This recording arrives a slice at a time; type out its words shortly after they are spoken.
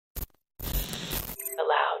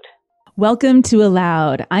Welcome to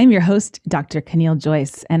Aloud. I'm your host, Dr. Caneel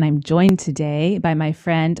Joyce, and I'm joined today by my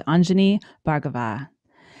friend Anjani Bhargava.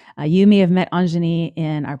 You may have met Anjani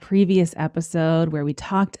in our previous episode where we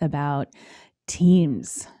talked about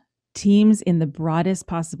teams in the broadest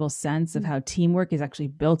possible sense of how teamwork is actually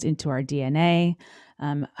built into our DNA,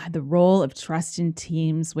 the role of trust in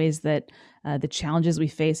teams, ways that the challenges we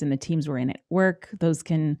face in the teams we're in at work, those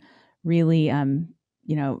can really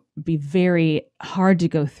be very hard to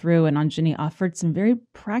go through. And Anjani offered some very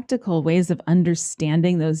practical ways of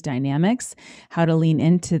understanding those dynamics, how to lean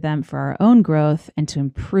into them for our own growth and to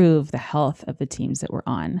improve the health of the teams that we're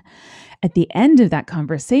on. At the end of that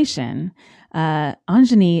conversation,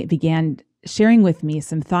 Anjani began sharing with me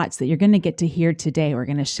some thoughts that you're going to get to hear today. We're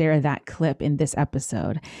going to share that clip in this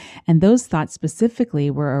episode. And those thoughts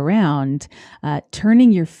specifically were around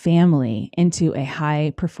turning your family into a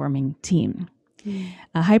high-performing team.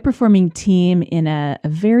 A high-performing team in a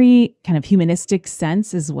very kind of humanistic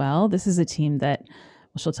sense as well. This is a team that,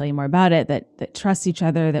 well, she'll tell you more about it, that trusts each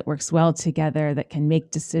other, that works well together, that can make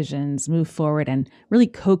decisions, move forward, and really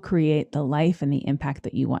co-create the life and the impact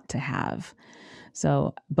that you want to have.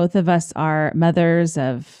 So both of us are mothers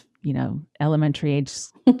of, elementary age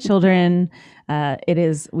children.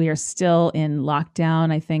 We are still in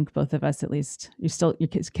lockdown. I think both of us, at least, your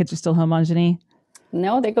kids are still home, Anjani?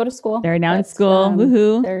 No, they go to school. They're now in school.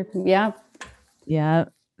 Woohoo. Yeah. Yeah.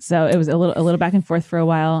 So it was a little back and forth for a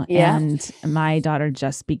while. Yeah. And my daughter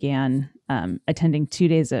just began attending 2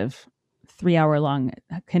 days of 3-hour-long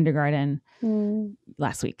kindergarten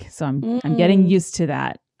last week. So I'm getting used to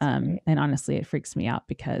that. And honestly, it freaks me out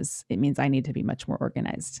because it means I need to be much more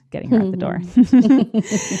organized getting her out the door.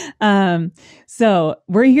 So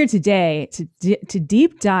we're here today to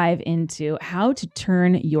deep dive into how to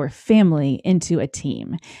turn your family into a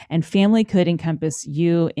team. And family could encompass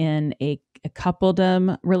you in a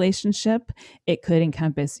coupledom relationship. It could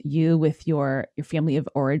encompass you with your family of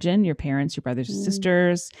origin, your parents, your brothers and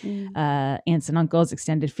sisters, aunts and uncles,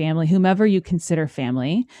 extended family, whomever you consider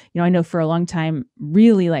family. I know for a long time,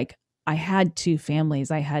 really, I had two families.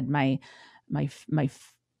 I had my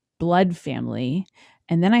blood family,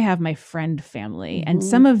 and then I have my friend family. And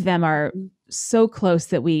some of them are so close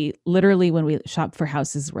that we literally, when we shop for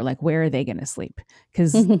houses, we're like, where are they going to sleep?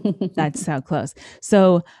 Because that's how close.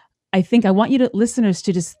 So I think I want you listeners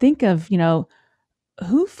to just think of,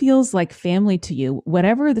 who feels like family to you,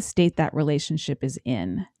 whatever the state that relationship is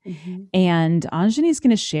in. And Anjani is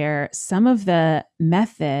going to share some of the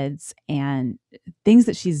methods and things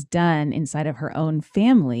that she's done inside of her own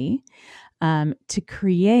family to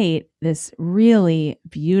create this really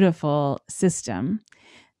beautiful system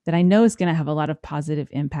that I know is going to have a lot of positive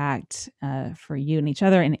impact for you and each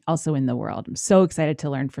other and also in the world. I'm so excited to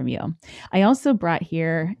learn from you. I also brought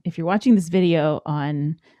here, if you're watching this video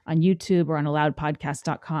on YouTube or on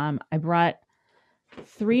aloudpodcast.com, I brought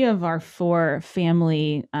 3 of our 4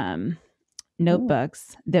 family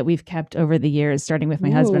notebooks that we've kept over the years, starting with my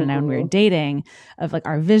husband and I when we were dating, of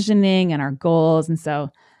our visioning and our goals. And so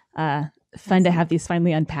fun to have these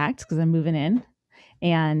finally unpacked because I'm moving in.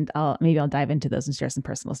 And I'll dive into those and share some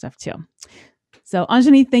personal stuff too. So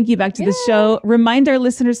Anjani, thank you. Back to the show. Remind our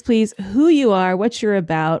listeners, please, who you are, what you're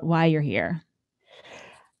about, why you're here.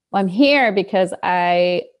 Well, I'm here because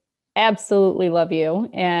I absolutely love you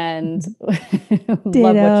and love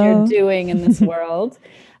what you're doing in this world.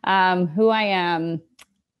 Who I am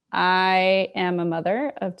a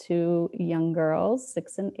mother of 2 young girls,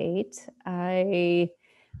 6 and 8. I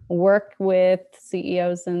work with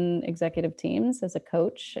CEOs and executive teams as a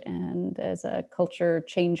coach and as a culture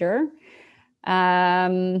changer.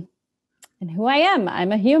 And who I am,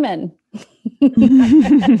 I'm a human.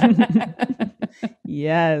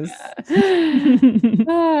 Yes.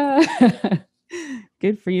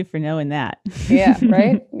 Good for you for knowing that. Yeah,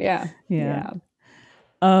 right? Yeah.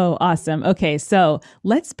 Oh, awesome. Okay, so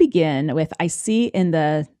let's begin with, I see in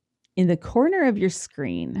the corner of your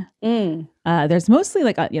screen, there's mostly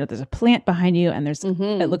there's a plant behind you and there's,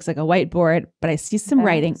 it looks like a whiteboard, but I see some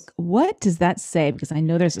writing. What does that say? Because I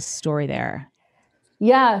know there's a story there.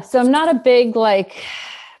 Yeah. So I'm not a big,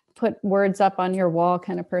 put words up on your wall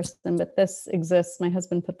kind of person, but this exists. My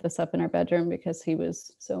husband put this up in our bedroom because he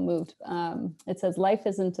was so moved. It says, life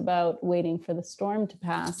isn't about waiting for the storm to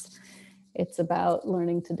pass. It's about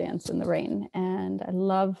learning to dance in the rain. And I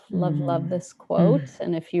love this quote.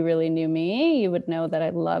 And if you really knew me, you would know that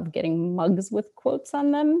I love getting mugs with quotes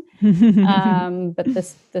on them. But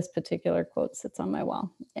this particular quote sits on my wall.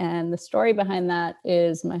 And the story behind that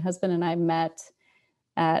is my husband and I met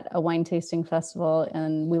at a wine tasting festival,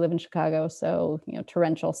 and we live in Chicago. So,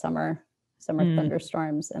 torrential summer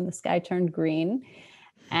thunderstorms, and the sky turned green.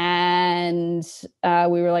 And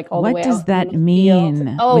we were like all the What way does out that in the field.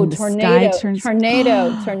 mean? Oh, When the sky turns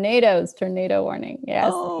tornado warning.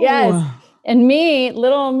 Yes, yes. Oh, And me,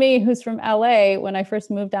 little me, who's from LA, when I first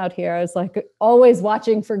moved out here, I was like always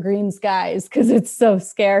watching for green skies because it's so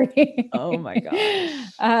scary. oh my gosh.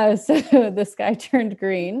 So the sky turned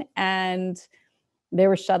green, and they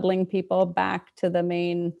were shuttling people back to the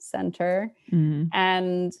main center. Mhm.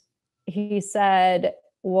 And he said,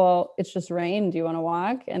 well, it's just rain. Do you want to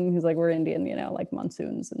walk? And he's like, we're Indian, like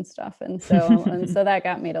monsoons and stuff. And so that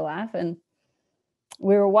got me to laugh. And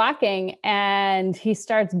we were walking, and he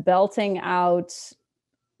starts belting out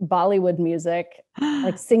Bollywood music,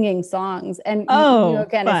 like singing songs. And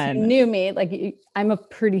again, fun. if you knew me, like I'm a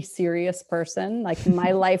pretty serious person. Like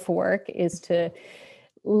my life work is to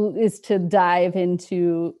dive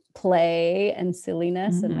into play and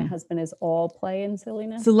silliness, and my husband is all play and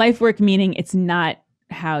silliness. So life work meaning it's not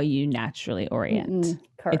how you naturally orient.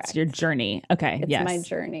 Correct. It's your journey. Okay. It's yes. my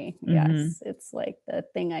journey. Yes. It's like the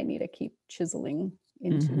thing I need to keep chiseling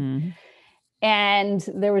into. And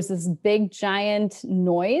there was this big giant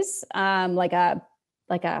noise, like a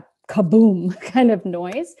kaboom kind of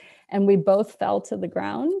noise. And we both fell to the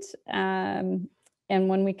ground. And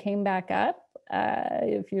when we came back up,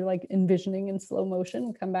 if you're like envisioning in slow motion,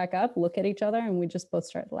 we come back up, look at each other, and we just both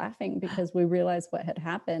started laughing because we realized what had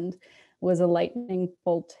happened was a lightning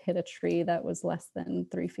bolt hit a tree that was less than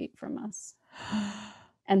 3 feet from us.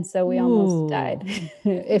 And so we almost died.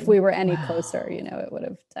 If we were any closer, it would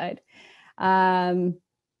have died. And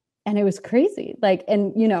it was crazy. Like,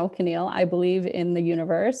 and Caneel, I believe in the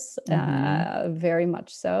universe, very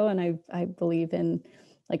much so. And I believe in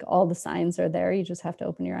like all the signs are there. You just have to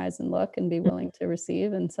open your eyes and look and be willing to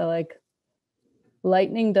receive. And so like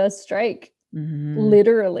lightning does strike,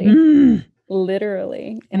 literally.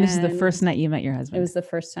 And this is the first night you met your husband? It was the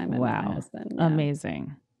first time I met my husband. Yeah.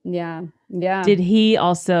 Amazing. Yeah. Yeah. Did he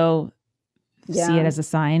also see it as a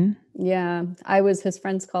sign? Yeah. His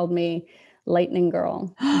friends called me Lightning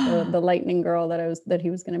Girl, the lightning girl that he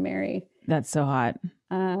was going to marry. That's so hot.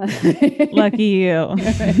 Lucky you.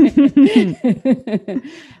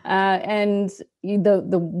 And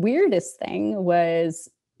the weirdest thing was,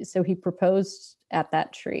 so he proposed at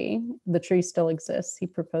that tree. The tree still exists. He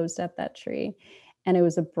proposed at that tree, and it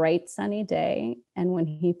was a bright sunny day. And when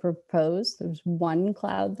he proposed, there was one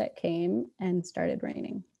cloud that came and started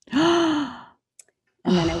raining. And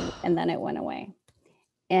then it went away.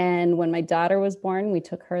 And when my daughter was born, we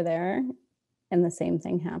took her there, and the same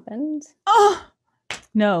thing happened. Oh,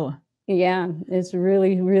 no. Yeah, it's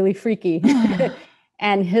really, really freaky.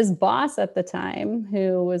 And his boss at the time,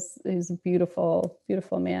 he's a beautiful,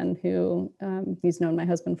 beautiful man who he's known my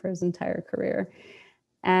husband for his entire career.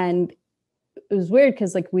 And it was weird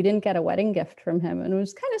because like we didn't get a wedding gift from him. And it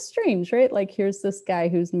was kind of strange, right? Like here's this guy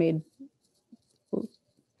who's made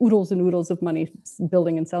oodles and oodles of money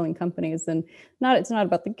building and selling companies. And it's not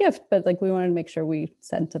about the gift, but like we wanted to make sure we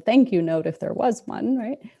sent a thank you note if there was one,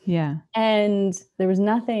 right? Yeah. And there was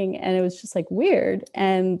nothing, and it was just like weird.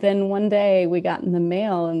 And then one day we got in the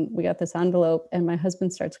mail and we got this envelope, and my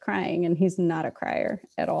husband starts crying, and he's not a crier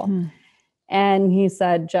at all. And he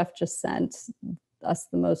said, Jeff just sent us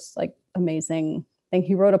the most like amazing thing.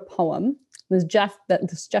 He wrote a poem. This Jeff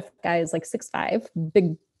guy is like 6'5",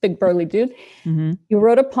 big burly dude. He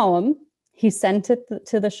wrote a poem. He sent it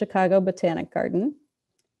to the Chicago Botanic Garden,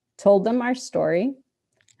 told them our story,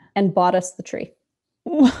 and bought us the tree.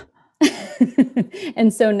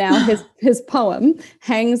 And so now his poem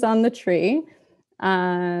hangs on the tree,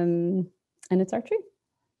 and it's our tree.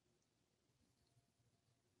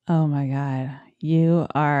 Oh my God. You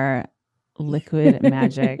are liquid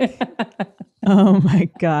magic. Oh my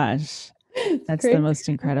gosh. That's the most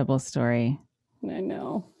incredible story. I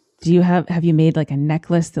know. Do you have you made like a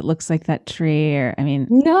necklace that looks like that tree? Or I mean,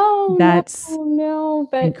 no, that's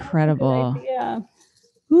but incredible. Yeah.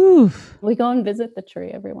 Oof. We go and visit the tree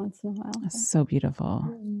every once in a while. That's so beautiful.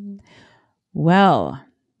 Well,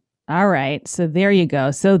 all right. So there you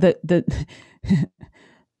go. So the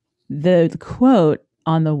quote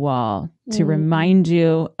on the wall to remind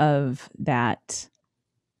you of that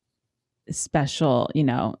special,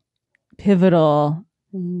 pivotal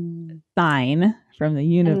sign from the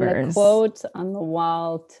universe. And the quote on the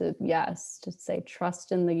wall to say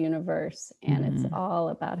trust in the universe, and it's all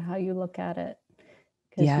about how you look at it.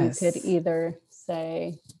 Because you could either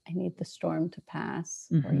say, I need the storm to pass,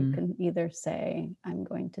 or you can either say, I'm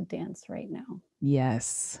going to dance right now.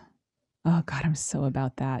 Yes. Oh God, I'm so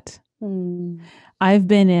about that. I've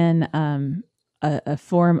been in a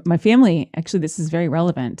form, my family, actually, this is very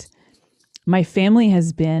relevant. My family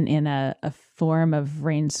has been in a form of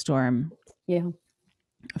rainstorm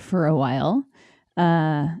for a while,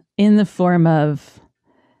 in the form of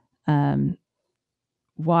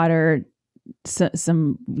water,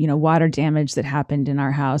 some water damage that happened in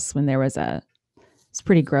our house when there was it's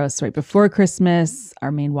pretty gross. Right before Christmas,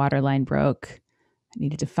 our main water line broke. I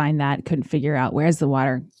needed to find that. Couldn't figure out where's the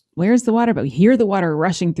water, but we hear the water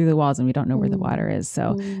rushing through the walls and we don't know where the water is.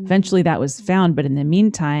 So eventually that was found. But in the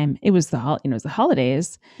meantime, it was the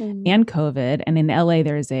holidays and COVID. And in LA,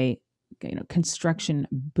 there is a construction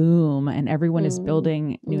boom and everyone is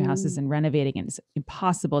building new houses and renovating, and it's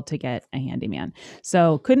impossible to get a handyman.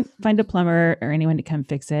 So couldn't find a plumber or anyone to come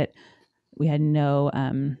fix it. We had no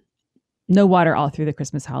water all through the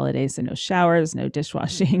Christmas holidays. So no showers, no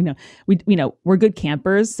dishwashing. No, we're good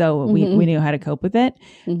campers. So we knew how to cope with it.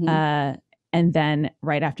 And then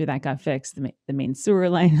right after that got fixed, the main sewer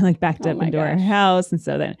line backed up into our house. And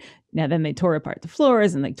so then they tore apart the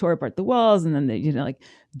floors and tore apart the walls, and then they,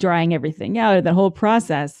 drying everything out, that whole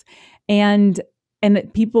process. And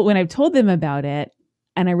people, when I've told them about it,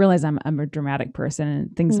 and I realize I'm a dramatic person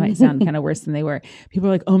and things might sound kind of worse than they were. People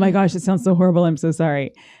are like, oh my gosh, it sounds so horrible. I'm so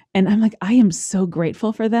sorry. And I'm like, I am so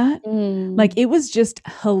grateful for that. It was just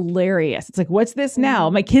hilarious. It's like, what's this now?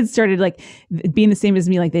 My kids started being the same as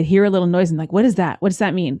me. They'd hear a little noise and what is that? What does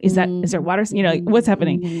that mean? Is there water? What's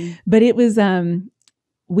happening? But it was,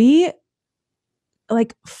 we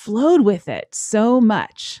flowed with it so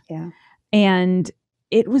much. Yeah. And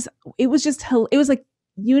it was like,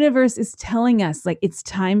 universe is telling us it's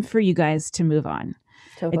time for you guys to move on.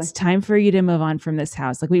 Totally. It's time for you to move on from this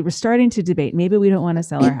house. We were starting to debate, maybe we don't want to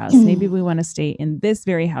sell our house. Maybe we want to stay in this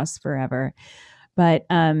very house forever. But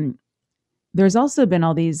there's also been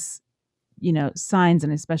all these, signs,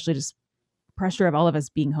 and especially just pressure of all of us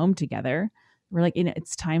being home together. We're like,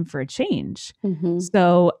 it's time for a change.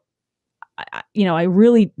 So, I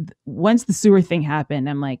really, once the sewer thing happened,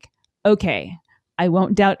 I'm like, okay, I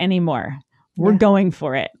won't doubt anymore. We're going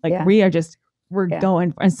for it. We're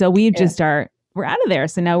going. And so we we're out of there.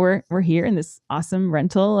 So now we're here in this awesome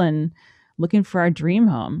rental and looking for our dream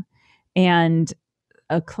home. And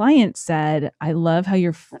a client said, I love how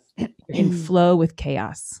you're in flow with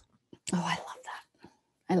chaos. Oh, I love that.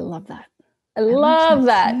 I love that. I love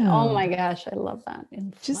that. Oh my gosh. I love that.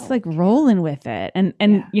 Just rolling with it.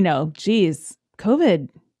 And geez, COVID,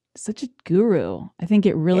 such a guru. I think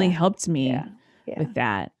it really helped me with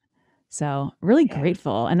that. So really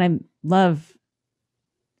grateful. And I love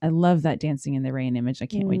that dancing in the rain image. I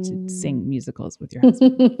can't wait to sing musicals with your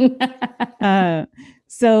husband.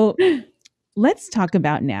 So let's talk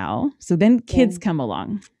about now. So then kids come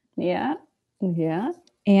along. Yeah. Yeah.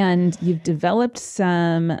 And you've developed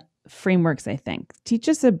some frameworks, I think. Teach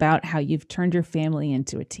us about how you've turned your family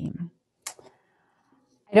into a team.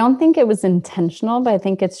 I don't think it was intentional, but I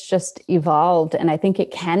think it's just evolved, and I think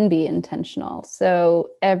it can be intentional.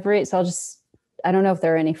 So I don't know if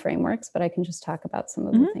there are any frameworks, but I can just talk about some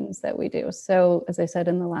of the things that we do. So as I said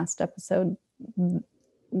in the last episode,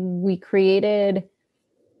 we created,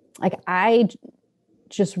 I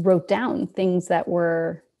just wrote down things that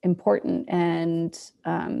were important and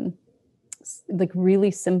really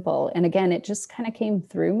simple. And again, it just kind of came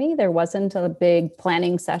through me. There wasn't a big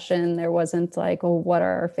planning session. There wasn't what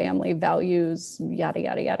are our family values, yada,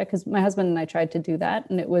 yada, yada. Because my husband and I tried to do that,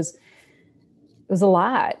 and it was a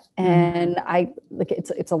lot. And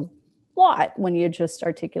it's a lot when you just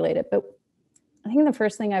articulate it. But I think the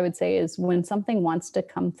first thing I would say is when something wants to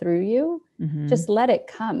come through you, just let it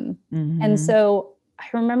come. And so I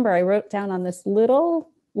remember I wrote down on this little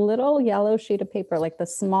yellow sheet of paper, the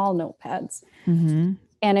small notepads.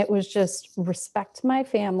 And it was just respect my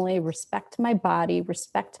family, respect my body,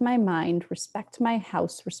 respect my mind, respect my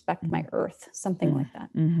house, respect my earth, something like that.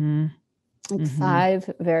 5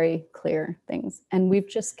 very clear things. And we've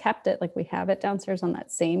just kept it. We have it downstairs on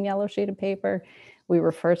that same yellow sheet of paper. We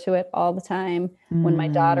refer to it all the time. When my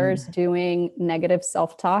daughter's doing negative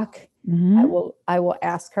self-talk, I will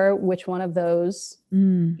ask her which one of those,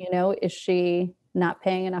 is she not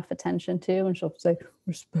paying enough attention to, and she'll say,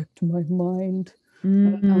 respect my mind.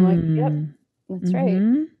 I'm like, yep, that's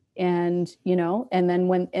right. And, and then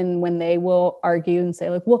when they will argue and say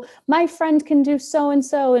well, my friend can do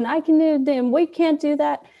so-and-so and I can do them, we can't do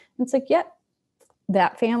that. And it's yep,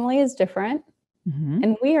 that family is different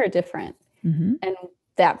and we are different. And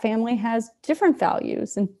that family has different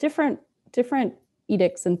values and different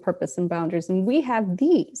edicts and purpose and boundaries. And we have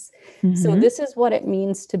these. So this is what it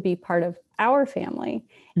means to be part of our family.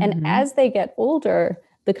 And as they get older,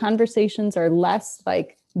 the conversations are less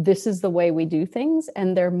this is the way we do things.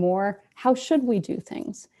 And they're more, how should we do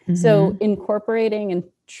things? So incorporating and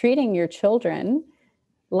treating your children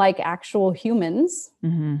like actual humans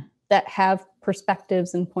that have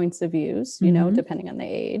perspectives and points of views, you know, depending on the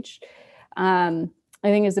age, I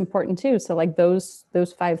think is important too. So like those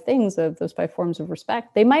 5 things of those 5 forms of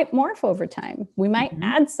respect, they might morph over time. We might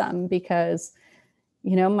add some because,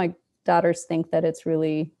 you know, my daughters think that it's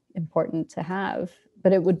really important to have,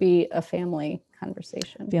 but it would be a family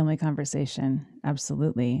conversation. Family conversation.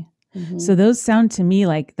 Absolutely. So those sound to me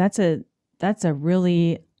like that's a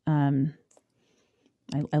really,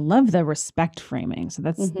 I love the respect framing. So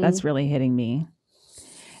that's really hitting me.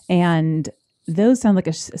 And those sound like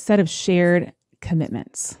a set of shared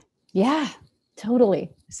commitments. Yeah, totally.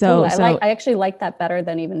 So, I actually like that better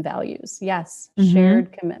than even values. Yes.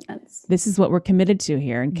 Shared commitments. This is what we're committed to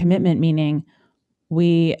here. And commitment meaning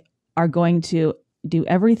we are going to do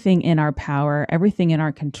everything in our power, everything in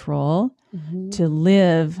our control to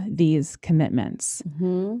live these commitments.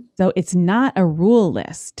 So it's not a rule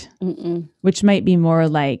list, which might be more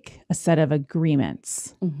like a set of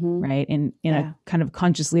agreements, right? In a kind of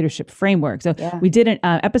conscious leadership framework. So we did an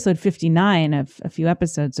episode 59 of a few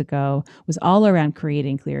episodes ago was all around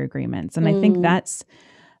creating clear agreements. And I think that's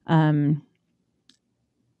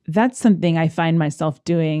something I find myself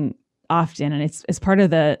doing often. And it's part of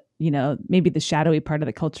the, you know, maybe the shadowy part of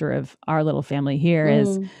the culture of our little family here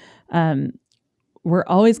is we're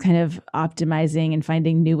always kind of optimizing and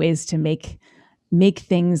finding new ways to make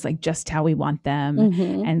things like just how we want them.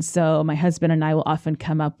 And so my husband and I will often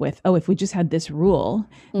come up with, if we just had this rule,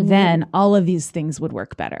 then all of these things would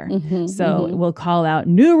work better. So we'll call out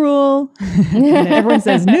new rule and everyone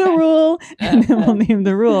says new rule and then we'll name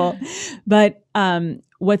the rule. But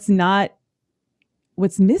what's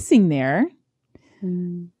missing there,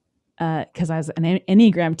 because as an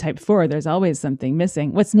Enneagram type 4, there's always something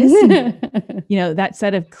missing. What's missing, you know, that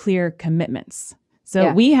set of clear commitments.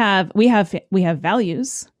 So we have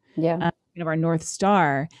values, kind of our North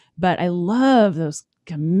Star, but I love those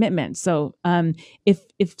commitments. So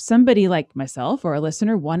if somebody like myself or a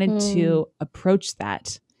listener wanted to approach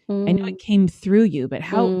that, I know it came through you, but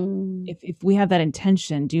how, if we have that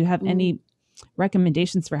intention, do you have any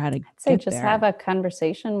recommendations for how to get just there? Have a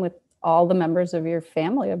conversation with all the members of your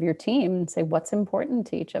family, of your team, and say, what's important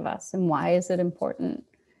to each of us and why is it important?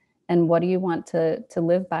 And what do you want to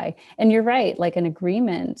live by? And you're right, like an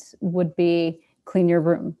agreement would be clean your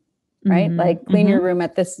room, right? Like clean your room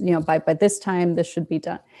at this, you know, by this time, this should be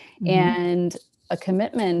done. And a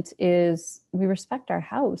commitment is we respect our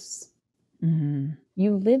house.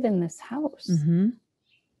 You live in this house,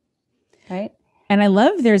 right? And I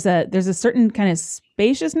love there's a certain kind of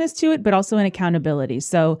spaciousness to it, but also an accountability.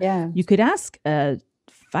 So you could ask a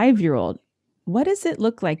 5-year-old, what does it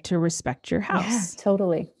look like to respect your house? Yeah,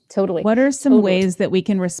 totally. What are some ways that we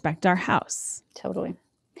can respect our house? Totally.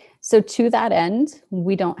 So to that end,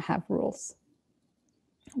 we don't have rules.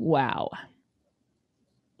 Wow.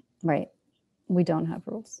 Right. We don't have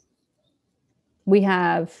rules. We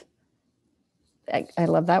have, I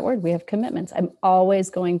love that word. We have commitments. I'm always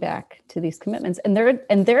going back to these commitments, and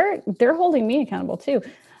they're holding me accountable too.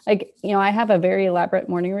 Like, you know, I have a very elaborate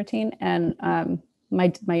morning routine, and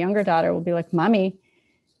my younger daughter will be like, "Mommy,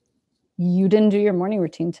 you didn't do your morning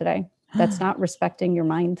routine today. That's not respecting your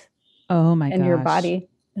mind." Oh my gosh. And your body.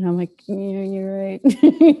 And I'm like, yeah, you're right.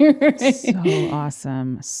 You're right. So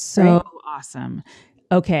awesome. So awesome.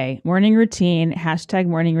 Okay. Morning routine,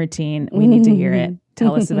 #morning routine. We need to hear it.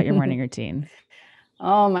 Tell us about your morning routine.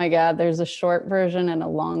 Oh my God. There's a short version and a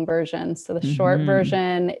long version. So the short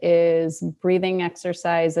version is breathing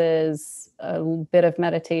exercises, a bit of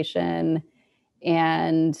meditation,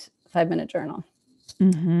 and 5-minute journal.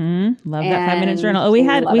 Love that 5-minute journal. Oh, we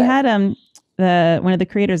had one of the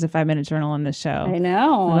creators of 5-minute journal on the show. I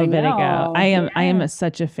know. A little bit ago. I am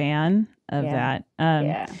such a fan of that.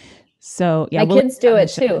 So my kids do it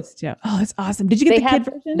too. Oh, that's awesome. Did you get the kid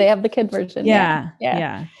version? They have the kid version. Yeah.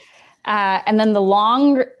 And then the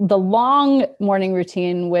long morning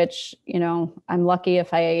routine, which, you know, I'm lucky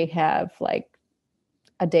if I have like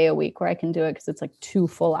a day a week where I can do it because it's like 2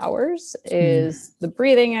 full hours, is the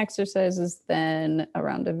breathing exercises, then a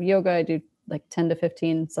round of yoga. I do like 10 to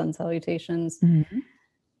 15 sun salutations.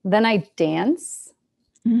 Then I dance.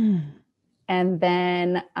 And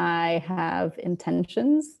then I have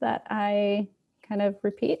intentions that I kind of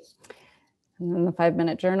repeat. And then the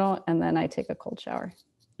 5-minute journal. And then I take a cold shower.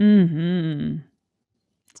 It's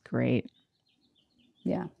great.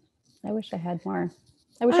 Yeah. I wish I had more.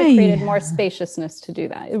 I wish I created more spaciousness to do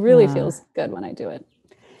that. It really feels good when I do it.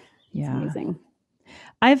 It's amazing.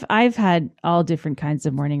 I've had all different kinds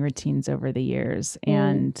of morning routines over the years.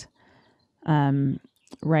 And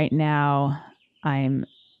right now I'm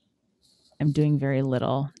doing very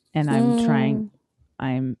little, and I'm trying,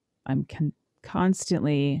 I'm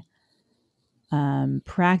constantly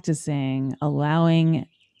practicing allowing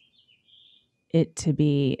it to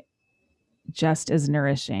be just as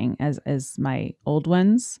nourishing as my old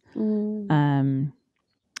ones. And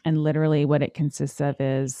literally what it consists of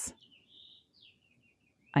is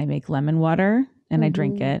I make lemon water and I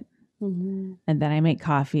drink it. And then I make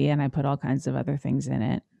coffee and I put all kinds of other things in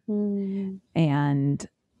it. And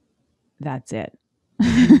that's it.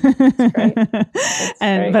 That's great. That's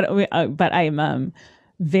great. But I'm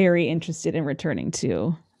very interested in returning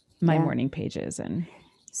to my morning pages. And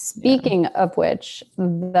speaking of which,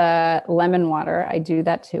 the lemon water, I do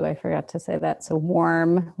that too. I forgot to say that. So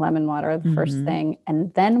warm lemon water, the first thing.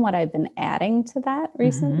 And then what I've been adding to that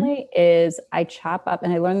recently is I chop up,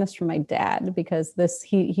 and I learned this from my dad because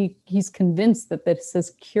he's convinced that this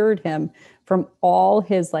has cured him from all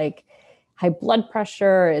his like high blood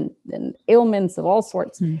pressure and ailments of all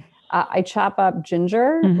sorts. I chop up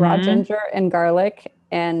ginger, raw ginger and garlic,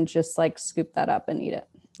 and just like scoop that up and eat it.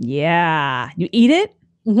 Yeah. You eat it?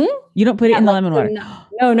 You don't put it in the lemon water?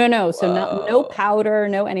 No. So no powder,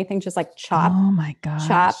 no anything, just like chop. Oh my gosh.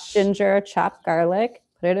 Chop ginger, chop garlic,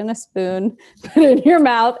 put it in a spoon, put it in your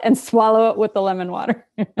mouth and swallow it with the lemon water.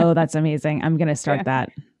 Oh, that's amazing. I'm going to start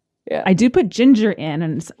that. Yeah. I do put ginger in,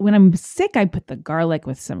 and when I'm sick, I put the garlic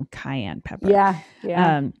with some cayenne pepper.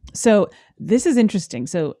 Yeah. So this is interesting.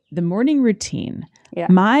 So the morning routine,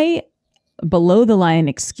 my below the line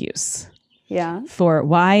excuse for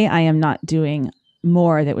why I am not doing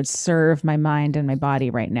more that would serve my mind and my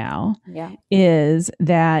body right now is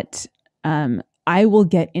that I will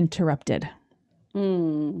get interrupted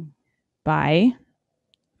by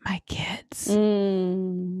my kids.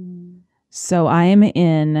 So I'm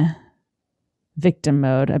in victim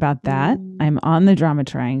mode about that. I'm on the drama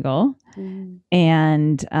triangle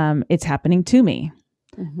and it's happening to me.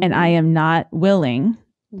 And I am not willing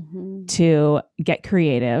to get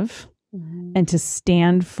creative and to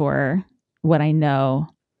stand for what I know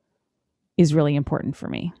is really important for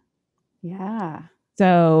me. Yeah.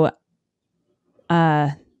 So,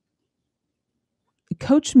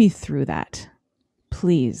 coach me through that,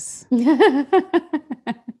 please.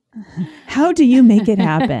 How do you make it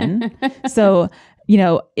happen? So,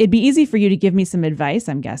 it'd be easy for you to give me some advice,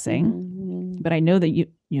 I'm guessing, but I know that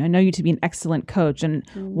I know you to be an excellent coach. And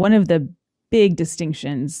one of the big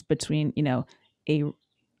distinctions between,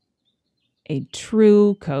 a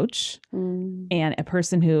true coach and a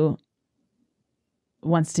person who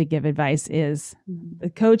wants to give advice is the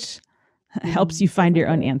coach helps you find your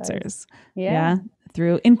own answers.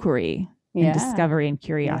 Through inquiry and discovery and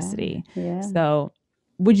curiosity. So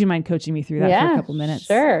would you mind coaching me through that for a couple minutes?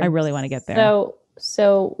 Sure. I really want to get there.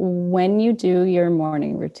 So when you do your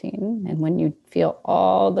morning routine and when you feel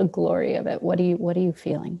all the glory of it, what are you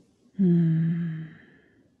feeling?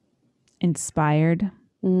 Inspired.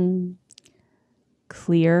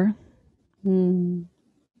 Clear.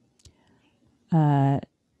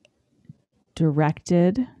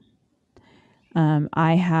 Directed.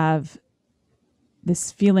 I have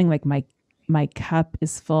this feeling like my cup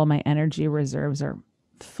is full, my energy reserves are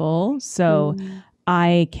full, so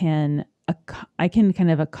I can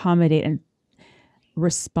kind of accommodate and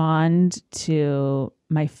respond to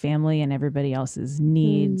my family and everybody else's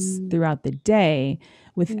needs throughout the day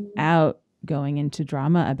without going into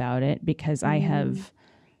drama about it, because I have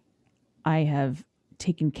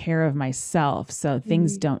taken care of myself, so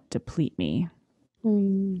things don't deplete me.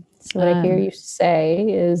 So what I hear you say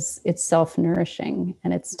is it's self-nourishing,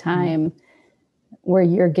 and it's time where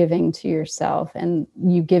you're giving to yourself, and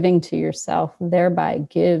you giving to yourself thereby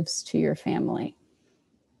gives to your family.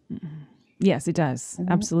 Yes, it does.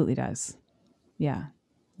 Absolutely does. Yeah.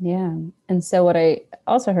 Yeah. And so what I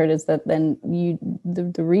also heard is that then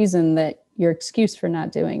the reason that your excuse for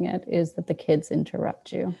not doing it is that the kids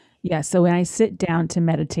interrupt you. Yeah. So when I sit down to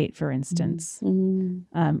meditate, for instance,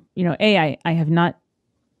 I have not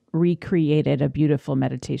recreated a beautiful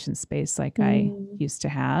meditation space like I used to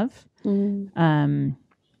have.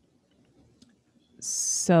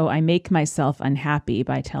 So I make myself unhappy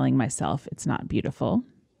by telling myself it's not beautiful.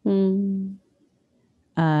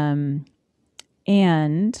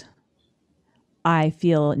 And I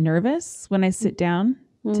feel nervous when I sit down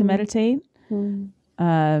to meditate,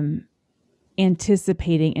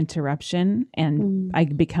 anticipating interruption, and I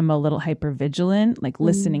become a little hypervigilant, like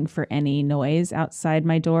listening for any noise outside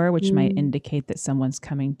my door, which might indicate that someone's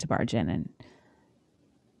coming to barge in and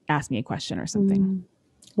ask me a question or something.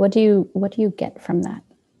 What do you get from that?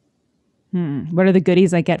 What are the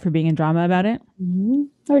goodies I get for being in drama about it?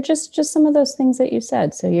 Or just some of those things that you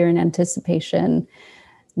said. So you're in anticipation,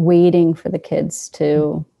 waiting for the kids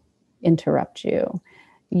to interrupt you.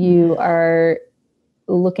 You are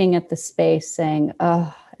looking at the space saying,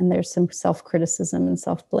 oh, and there's some self-criticism and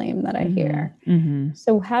self-blame that I hear.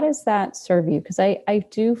 So how does that serve you? Because I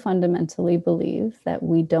do fundamentally believe that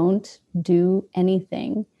we don't do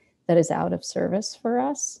anything that is out of service for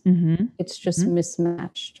us. It's just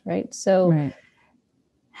mismatched, right? So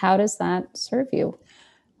how does that serve you?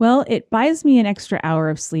 Well, it buys me an extra hour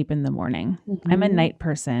of sleep in the morning. I'm a night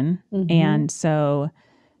person. And so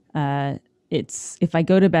it's, if I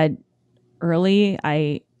go to bed early,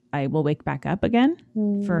 I will wake back up again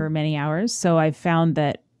for many hours. So I've found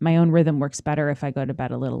that my own rhythm works better if I go to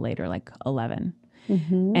bed a little later, like 11.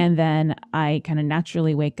 And then I kind of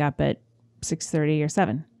naturally wake up at 6:30 or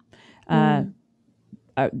 7.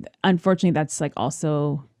 Unfortunately, that's like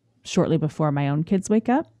also shortly before my own kids wake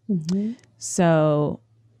up. So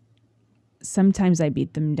sometimes I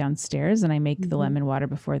beat them downstairs and I make the lemon water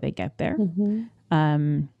before they get there.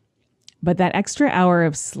 But that extra hour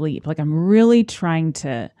of sleep, like I'm really trying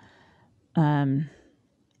to, I'm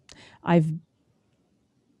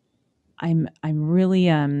really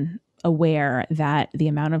aware that the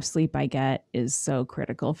amount of sleep I get is so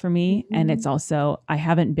critical for me. And it's also, I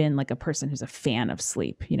haven't been like a person who's a fan of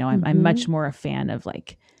sleep. You know, I'm much more a fan of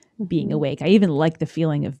like being awake. I even like the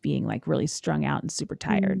feeling of being like really strung out and super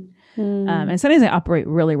tired. And sometimes I operate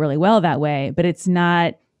really, really well that way, but it's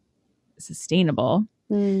not sustainable.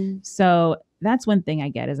 So that's one thing I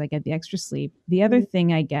get, is I get the extra sleep. The other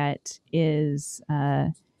thing I get is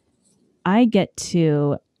I get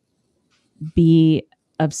to be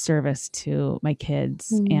of service to my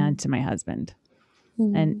kids and to my husband.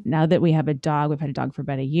 And now that we have a dog, we've had a dog for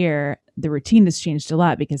about a year, the routine has changed a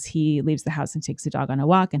lot because he leaves the house and takes the dog on a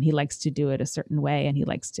walk, and he likes to do it a certain way. And he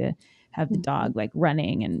likes to have the dog like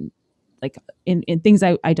running and like in things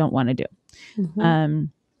I don't want to do.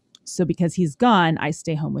 So because he's gone, I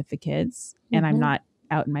stay home with the kids and I'm not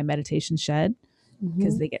out in my meditation shed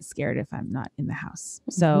because they get scared if I'm not in the house.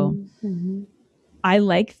 So I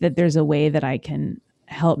like that there's a way that I can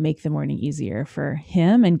help make the morning easier for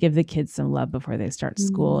him and give the kids some love before they start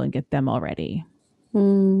school and get them all ready.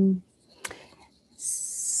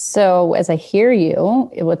 So as I hear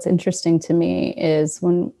you, what's interesting to me is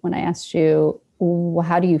when I asked you, well,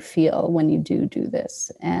 how do you feel when you do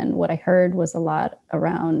this? And what I heard was a lot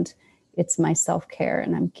around, it's my self-care,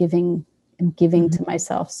 and I'm giving to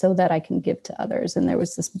myself so that I can give to others. And there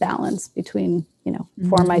was this balance between, you know,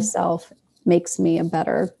 for myself makes me a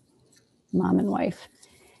better mom and wife.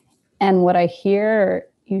 And what I hear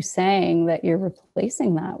you saying that you're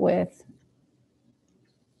replacing that with,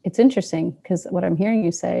 it's interesting because what I'm hearing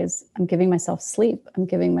you say is, I'm giving myself sleep. I'm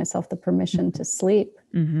giving myself the permission to sleep.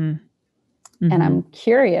 And I'm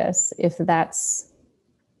curious if that's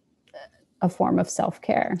a form of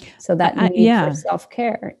self-care. So that need for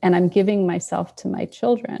self-care, and I'm giving myself to my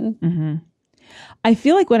children. I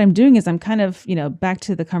feel like what I'm doing is I'm kind of, you know, back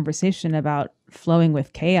to the conversation about flowing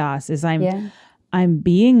with chaos, is I'm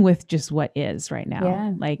being with just what is right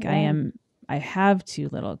now. I have 2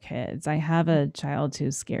 little kids. I have a child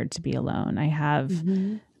who's scared to be alone. I have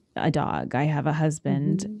a dog. I have a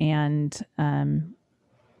husband, and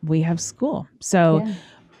we have school. So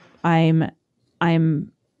I'm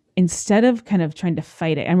instead of kind of trying to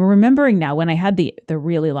fight it, and remembering now when I had the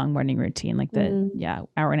really long morning routine, like the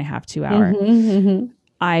hour and a half, 2 hour,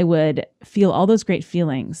 I would feel all those great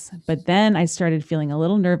feelings. But then I started feeling a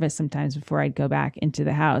little nervous sometimes before I'd go back into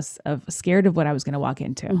the house, of scared of what I was going to walk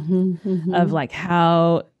into, of like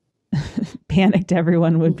how panicked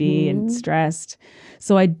everyone would be and stressed.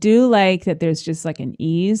 So I do like that there's just like an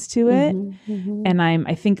ease to it. And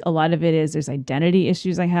I think a lot of it is there's identity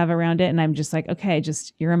issues I have around it. And I'm just like, okay,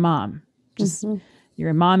 just, you're a mom. Just,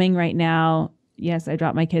 you're momming right now. Yes, I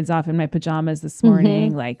dropped my kids off in my pajamas this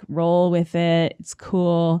morning, like roll with it. It's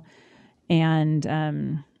cool.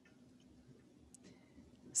 And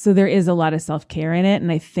so there is a lot of self-care in it.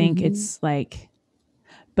 And I think it's like,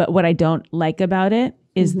 but what I don't like about it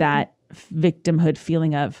is that victimhood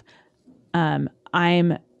feeling of,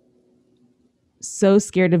 I'm so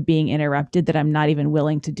scared of being interrupted that I'm not even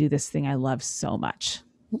willing to do this thing I love so much.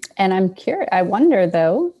 And I'm curious, I wonder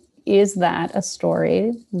though, is that a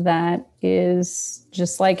story that is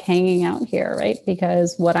just like hanging out here, right?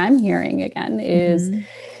 Because what I'm hearing again is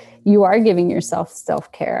you are giving yourself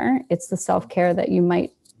self-care. It's the self-care that you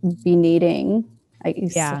might be needing, like you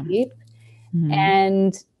sleep.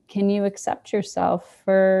 And can you accept yourself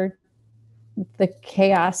for the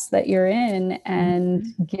chaos that you're in and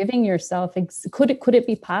giving yourself, could it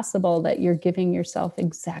be possible that you're giving yourself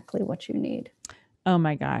exactly what you need? Oh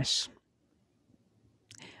my gosh.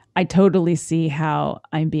 I totally see how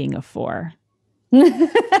I'm being a 4.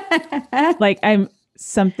 Like I'm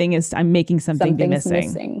I'm making something be Something's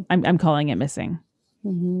missing. missing. I'm calling it missing.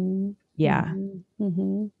 Mm-hmm. Yeah. Mm-hmm.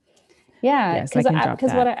 Mm-hmm. Yeah, Yes, I can drop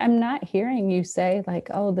because that. what I'm not hearing you say, like,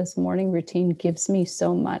 oh, this morning routine gives me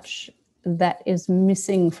so much that is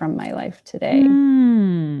missing from my life today.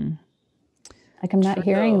 Like, I'm not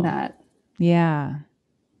hearing that. Yeah.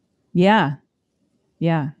 Yeah.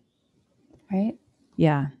 Yeah. Right.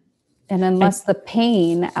 Yeah. And unless the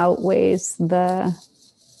pain outweighs the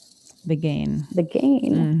gain. the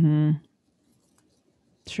gain. Mm-hmm.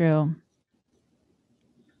 True.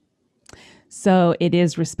 So it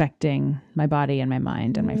is respecting my body and my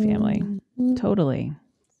mind and my family. Mm-hmm. Totally.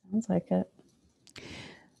 Sounds like it.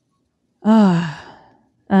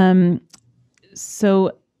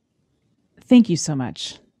 So thank you so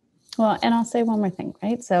much. Well, and I'll say one more thing,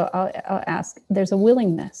 right? So I'll ask, there's a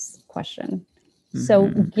willingness question. So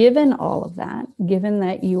given all of that, given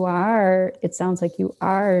that it sounds like you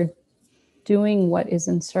are doing what is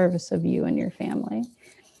in service of you and your family,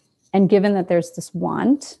 and given that there's this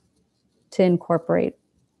want to incorporate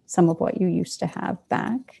some of what you used to have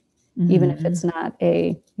back, even if it's not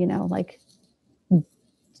a, like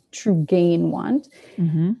true gain want,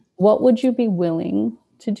 what would you be willing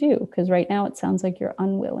to do? Because right now it sounds like you're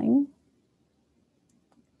unwilling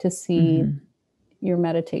to see your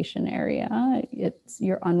meditation area.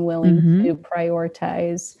 You're unwilling to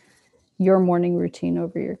prioritize your morning routine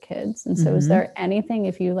over your kids. And so is there anything,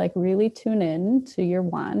 if you like really tune in to your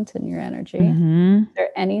want and your energy, is there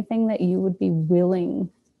anything that you would be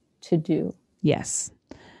willing to do? Yes.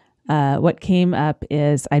 What came up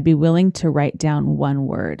is I'd be willing to write down one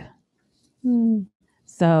word.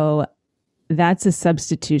 So that's a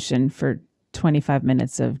substitution for 25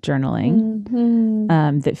 minutes of journaling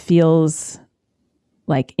that feels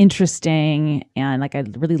like interesting, and like I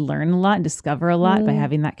really learn a lot and discover a lot by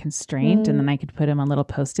having that constraint. And then I could put them on little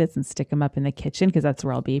Post-its and stick them up in the kitchen, because that's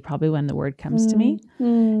where I'll be probably when the word comes to me.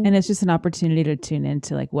 And it's just an opportunity to tune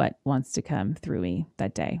into like what wants to come through me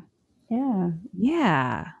that day.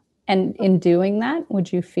 Yeah. And in doing that,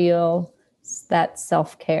 would you feel that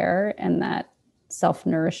self-care and that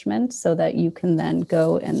self-nourishment so that you can then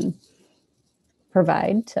go and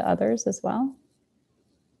provide to others as well?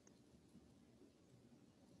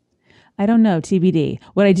 I don't know, TBD.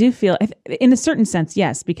 What I do feel, in a certain sense,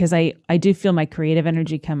 yes, because I do feel my creative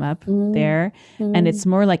energy come up there, and it's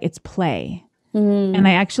more like it's play. And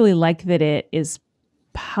I actually like that it is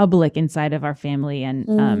public inside of our family,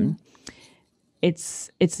 and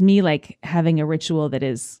it's me like having a ritual that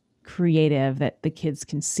is creative that the kids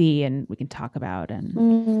can see and we can talk about,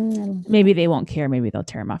 and maybe they won't care, maybe they'll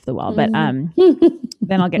tear them off the wall, but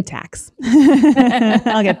then I'll get tax.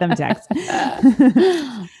 I'll get them tax.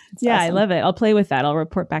 Yeah, awesome. I love it. I'll play with that. I'll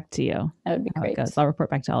report back to you. That would be great. I'll report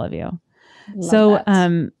back to all of you. So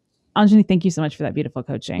Anjani, thank you so much for that beautiful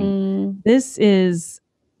coaching. This is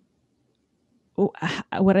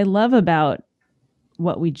what I love about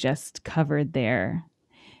what we just covered there,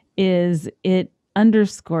 is it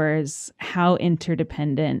underscores how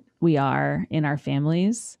interdependent we are in our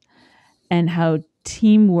families, and how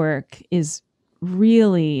teamwork is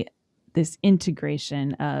really this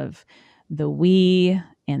integration of the we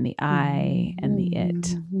and the I and the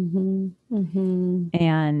it.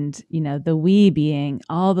 And, the we being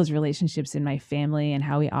all those relationships in my family and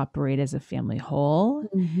how we operate as a family whole.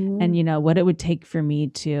 And, what it would take for me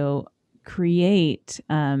to create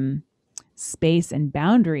space and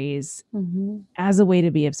boundaries as a way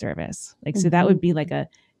to be of service. Like, so that would be like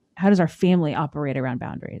how does our family operate around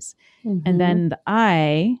boundaries? And then the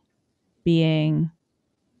I being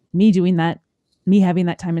me doing that, me having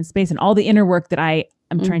that time and space, and all the inner work that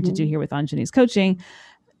I'm trying to do here with Anjani's coaching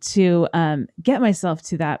to get myself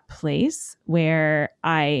to that place where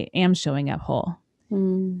I am showing up whole.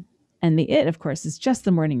 And the it, of course, is just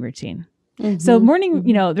the morning routine. So morning,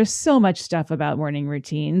 there's so much stuff about morning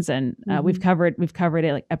routines, and we've covered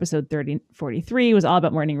it. Like episode 43 was all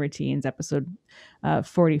about morning routines. Episode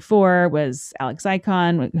 44 was Alex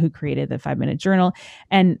Icon, who created the 5-minute journal.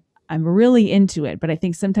 And I'm really into it. But I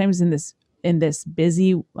think sometimes in this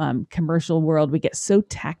busy commercial world, we get so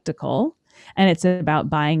tactical, and it's about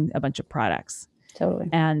buying a bunch of products. Totally.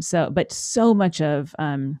 And but so much of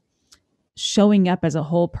showing up as a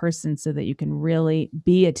whole person so that you can really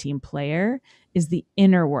be a team player is the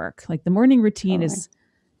inner work. Like the morning routine is,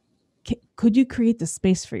 could you create the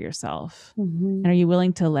space for yourself? And are you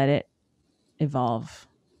willing to let it evolve?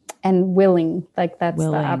 And willing, like that's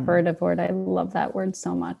the operative word. I love that word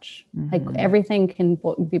so much. Like everything can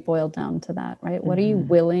be boiled down to that, right? What are you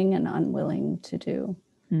willing and unwilling to do?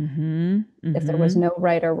 If there was no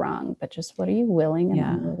right or wrong, but just what are you willing and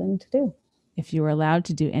unwilling to do? if you were allowed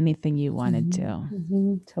to do anything you wanted to.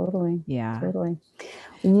 Totally. Yeah. Totally.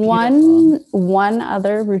 Beautiful. One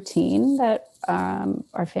other routine that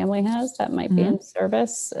our family has that might be in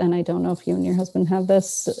service, and I don't know if you and your husband have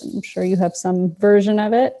this, I'm sure you have some version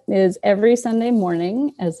of it, is every Sunday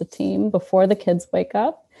morning as a team before the kids wake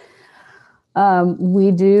up,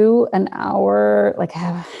 we do an hour, like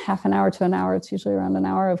half an hour to an hour. It's usually around an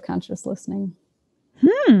hour of conscious listening.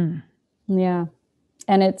 Yeah.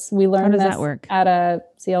 And we How learned does this that work? at a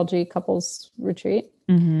CLG couples retreat.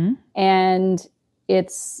 And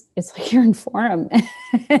it's like you're in forum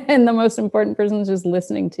and the most important person is just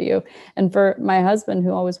listening to you. And for my husband,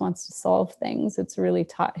 who always wants to solve things, it's really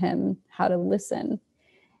taught him how to listen.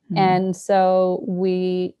 And so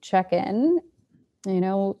we check in,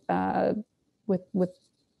 with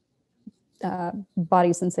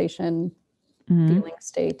body sensation, feeling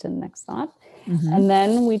state, and next thought. And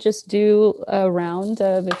then we just do a round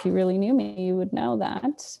of, if you really knew me, you would know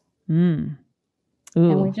that. And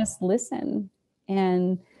we just listen.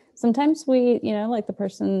 And sometimes we, like the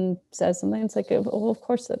person says something, it's like, oh, of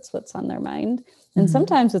course that's what's on their mind. And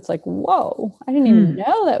sometimes it's like, whoa, I didn't even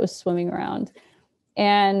know that was swimming around.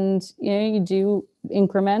 And, you do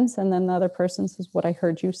increments, and then the other person says, what I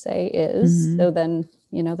heard you say is, so then,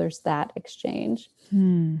 there's that exchange.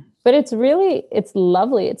 But it's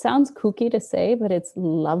lovely. It sounds kooky to say, but it's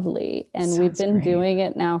lovely. And we've been doing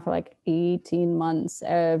it now for like 18 months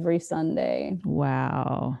every Sunday.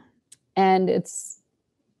 Wow. And it's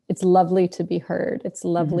lovely to be heard. It's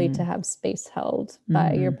lovely to have space held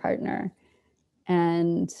by your partner.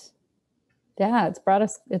 And yeah, it's brought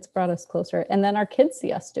us closer. And then our kids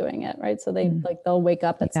see us doing it, right? So they'll wake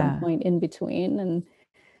up at some point in between. And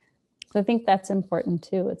so I think that's important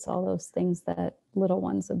too. It's all those things that little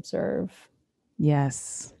ones observe.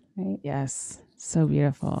 Yes. Right. Yes. So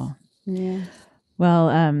beautiful. Yeah.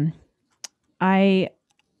 Well,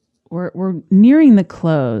 we're nearing the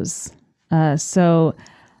close. So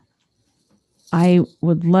I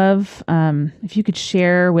would love if you could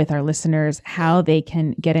share with our listeners how they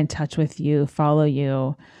can get in touch with you, follow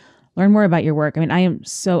you, learn more about your work. I mean, I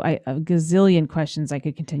a gazillion questions I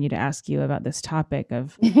could continue to ask you about this topic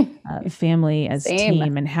of family as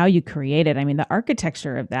team and how you create it. I mean, the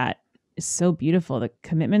architecture of that is so beautiful. The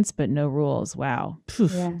commitments, but no rules. Wow.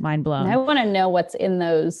 Poof, mind blown. And I want to know what's in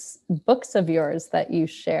those books of yours that you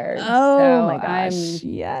shared. Oh my gosh.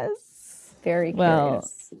 Yes. Very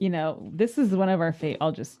curious. Well, this is one of our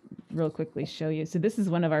I'll just real quickly show you. So this is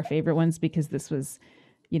one of our favorite ones because this was,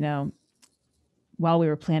 while we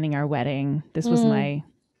were planning our wedding, this was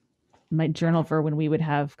my journal for when we would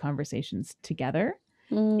have conversations together.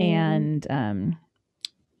 And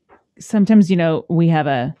sometimes, we have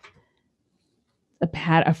a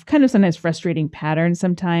kind of sometimes frustrating pattern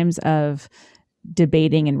sometimes of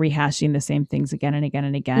debating and rehashing the same things again and again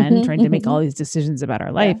and again, trying to make all these decisions about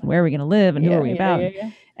our life and where are we going to live and who are we about.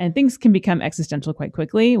 And things can become existential quite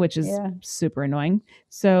quickly, which is super annoying.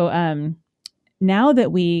 So now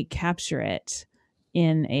that we capture it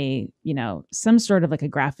in a, some sort of like a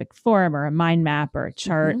graphic form or a mind map or a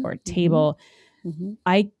chart or a table,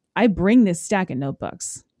 I bring this stack of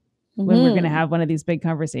notebooks when we're going to have one of these big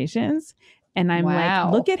conversations. And I'm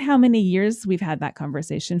like, look at how many years we've had that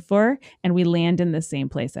conversation for, and we land in the same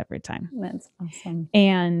place every time. That's awesome.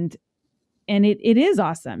 And it is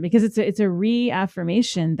awesome because it's a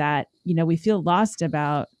reaffirmation that, we feel lost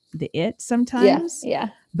about the it sometimes. Yeah.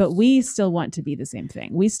 But we still want to be the same thing.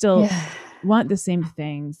 We still want the same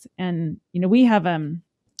things. And, we have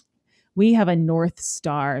a North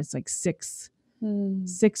Star. It's like six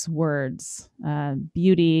words: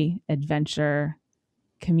 beauty, adventure,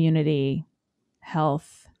 community,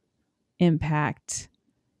 health, impact,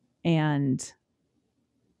 and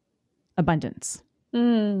abundance.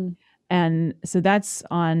 And so that's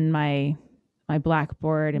on my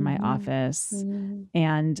blackboard in my office.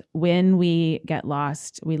 And when we get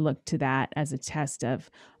lost, we look to that as a test of,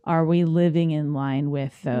 are we living in line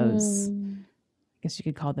with those, I guess you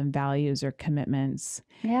could call them values or commitments?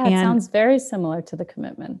 Yeah, it sounds very similar to the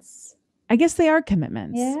commitments. I guess they are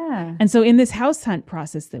commitments. Yeah. And so in this house hunt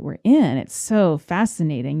process that we're in, it's so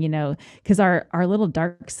fascinating, because our little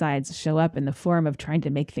dark sides show up in the form of trying to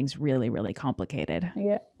make things really, really complicated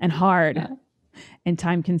and hard and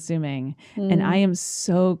time consuming. And I am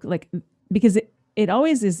so because it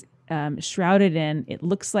always is shrouded in, it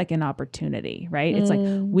looks like an opportunity, right? It's like,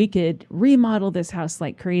 we could remodel this house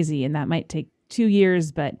like crazy and that might take 2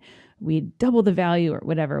 years, but we double the value or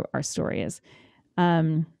whatever our story is.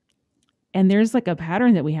 And there's like a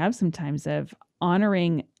pattern that we have sometimes of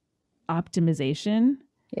honoring optimization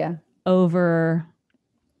over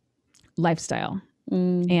lifestyle.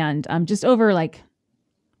 and just over like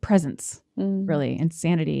presence, really, and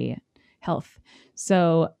sanity, health.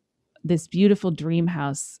 So this beautiful dream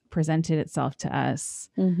house presented itself to us,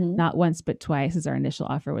 not once, but twice, as our initial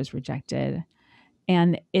offer was rejected.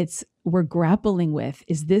 And we're grappling with,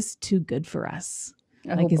 is this too good for us?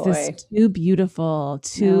 Is this too beautiful,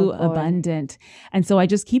 too abundant? And so I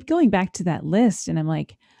just keep going back to that list. And I'm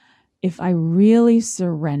like, if I really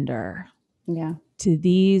surrender to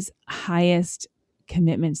these highest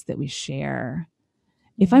commitments that we share,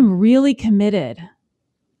 if I'm really committed,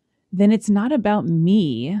 then it's not about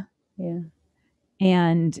me.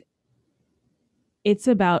 And it's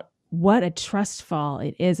about what a trust fall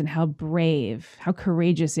it is and how brave, how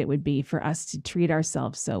courageous it would be for us to treat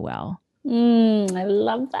ourselves so well. I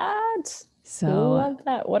love that. Love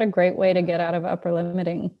that. What a great way to get out of upper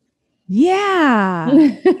limiting. Yeah.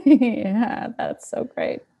 Yeah, that's so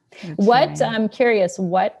great. I'm curious,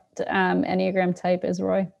 what Enneagram type is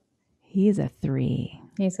Roy? He's a 3.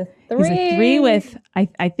 He's a 3. He's a 3 with,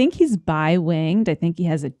 I think he's bi-winged. I think he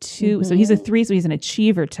has a 2. So he's a 3. So he's an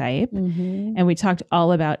achiever type. And we talked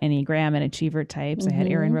all about Enneagram and achiever types. I had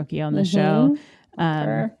Erin Rocchio on the show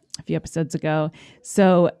a few episodes ago.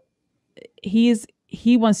 So he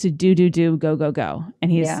wants to do, go.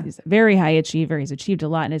 And he's a very high achiever. He's achieved a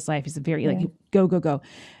lot in his life. He's a very like go.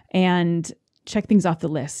 And check things off the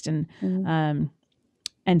list.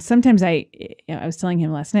 And sometimes I was telling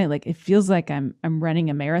him last night, like, it feels like I'm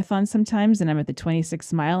running a marathon sometimes, and I'm at the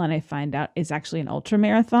 26th mile, and I find out it's actually an ultra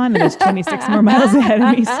marathon, and there's 26 more miles ahead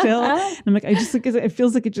of me still. And I'm like, it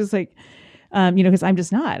feels like it's just like, because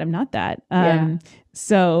I'm not that.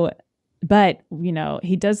 So, but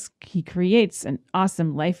he creates an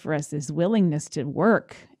awesome life for us. His willingness to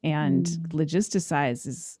work and logisticize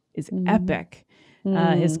is epic.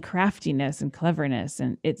 His craftiness and cleverness,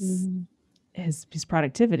 and it's his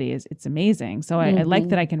productivity it's amazing. So I like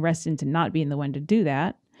that I can rest into not being the one to do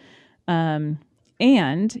that. And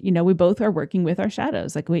we both are working with our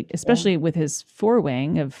shadows, like especially with his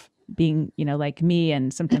 4-wing of being, like me,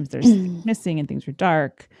 and sometimes there's missing and things are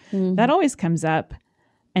dark. That always comes up.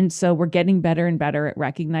 And so we're getting better and better at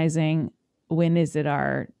recognizing, when is it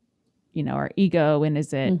our ego? When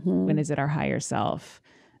is it our higher self?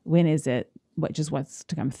 When is it what just wants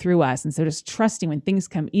to come through us? And so just trusting when things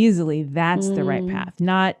come easily, that's the right path.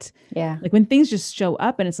 Not like when things just show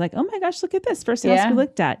up and it's like, oh my gosh, look at this first house we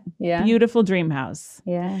looked at. Beautiful dream house.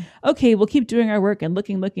 Okay, we'll keep doing our work and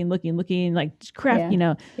looking, like craft,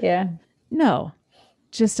 No,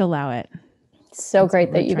 just allow it. So that's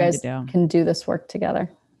great that you guys can do this work together.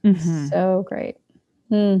 So great.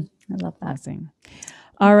 I love that. Blessing.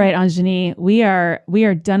 All right, Anjani, we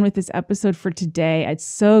are done with this episode for today. It's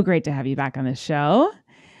so great to have you back on the show.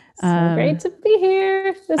 So great to be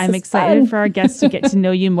here. I'm excited for our guests to get to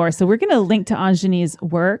know you more. So we're going to link to Anjani's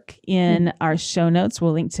work in our show notes.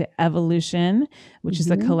 We'll link to Evolution, which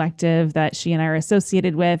is a collective that she and I are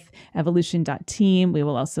associated with, evolution.team. We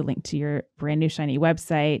will also link to your brand new shiny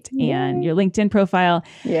website and your LinkedIn profile.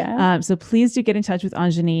 So please do get in touch with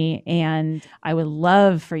Anjani, and I would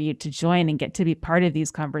love for you to join and get to be part of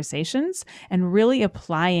these conversations and really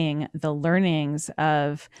applying the learnings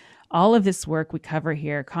of all of this work we cover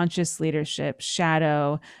here: conscious leadership,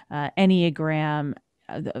 shadow, Enneagram,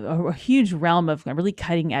 a huge realm of really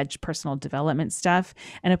cutting edge personal development stuff,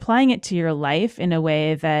 and applying it to your life in a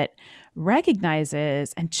way that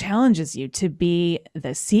recognizes and challenges you to be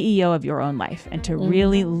the CEO of your own life and to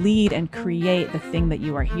really lead and create the thing that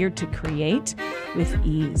you are here to create with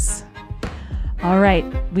ease. All right,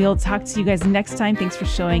 we'll talk to you guys next time. Thanks for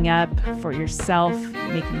showing up for yourself,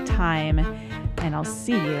 making time, and I'll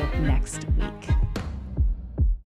see you next week.